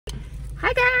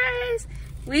Hi guys!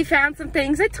 We found some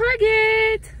things at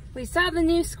Target. We saw the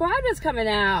new squad was coming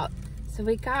out. So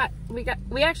we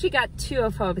actually got 2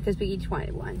 of them because we each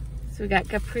wanted one. So we got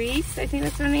Caprice, I think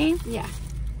that's her name. Yeah.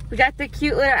 We got the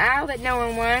cute little owl that no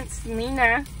one wants,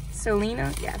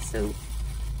 Selena. Yeah, so.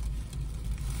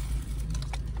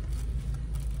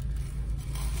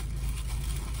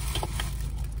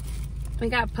 We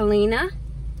got Polina.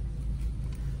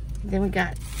 Then we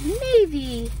got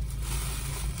Navy.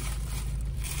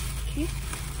 Okay.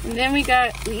 And then we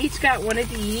each got one of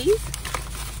these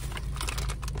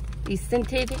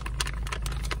scented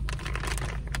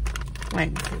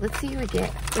ones. So let's see what we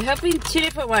get. We're hoping 2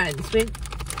 different ones.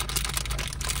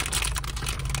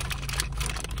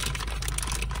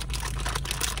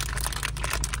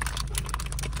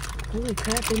 Holy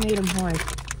crap, they made them hard.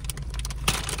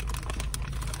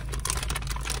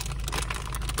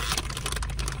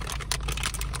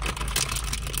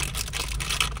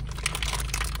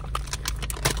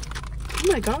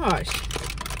 Oh my gosh.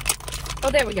 Oh,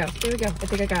 there we go. There we go. I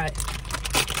think I got it.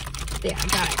 Yeah, I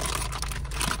got it.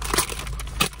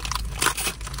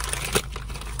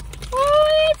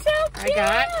 Oh, it's so cute. We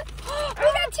got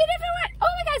 2 different ones. Oh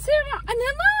my God, 2 different. And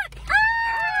then look. Ah,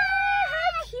 how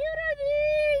cute are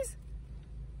these?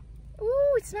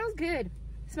 Ooh, it smells good.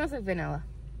 It smells like vanilla.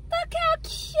 Look how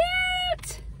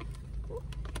cute.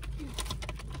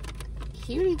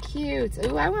 Cutie cute.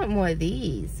 Ooh, I want more of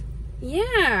these.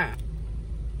 Yeah.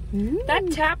 That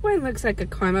top one looks like a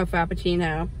caramel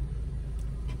frappuccino.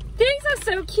 These are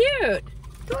so cute.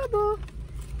 Adorable.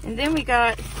 And then we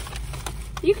got,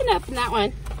 you can open that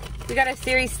one. We got a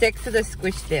series 6 of the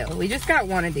Squishmallow. We just got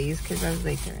one of these because I was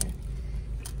like,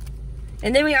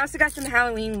 and then we also got some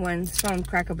Halloween ones from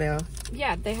Cracker Barrel.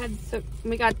 Yeah, they had some,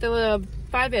 we got the little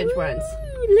 5-inch ones.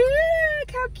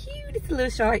 Look how cute. It's a little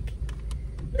shark.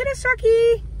 Little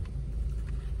sharky.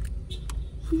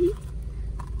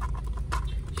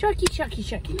 Sharky, sharky,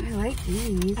 sharky. I like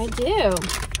these. I do.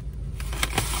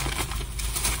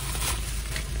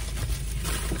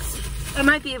 I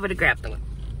might be able to grab the one.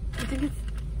 I think it's,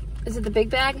 is it the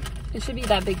big bag? It should be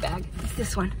that big bag. It's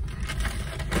this one.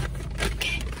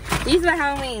 Okay. These are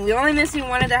Halloween. We're only missing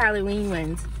one of the Halloween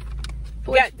ones.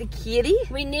 We got the kitty.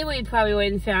 We knew we probably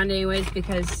wouldn't found anyways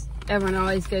because everyone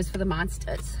always goes for the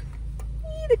monsters.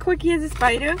 The corky is a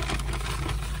spider.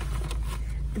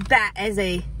 The bat is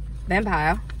a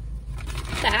vampire.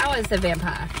 The owl is the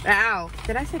vampire. The owl.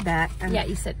 Did I say bat? Yeah,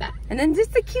 you said that. And then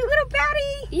just a cute little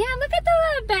baddie. Yeah, look at the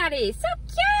little baddie. So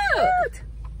cute.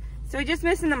 So we're just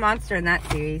missing the monster in that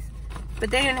series. But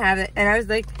they didn't have it. And I was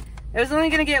like, I was only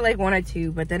going to get like 1 or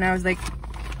 2. But then I was like,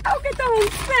 I'll get the whole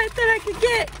set that I could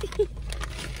get.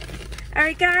 All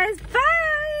right, guys. Bye.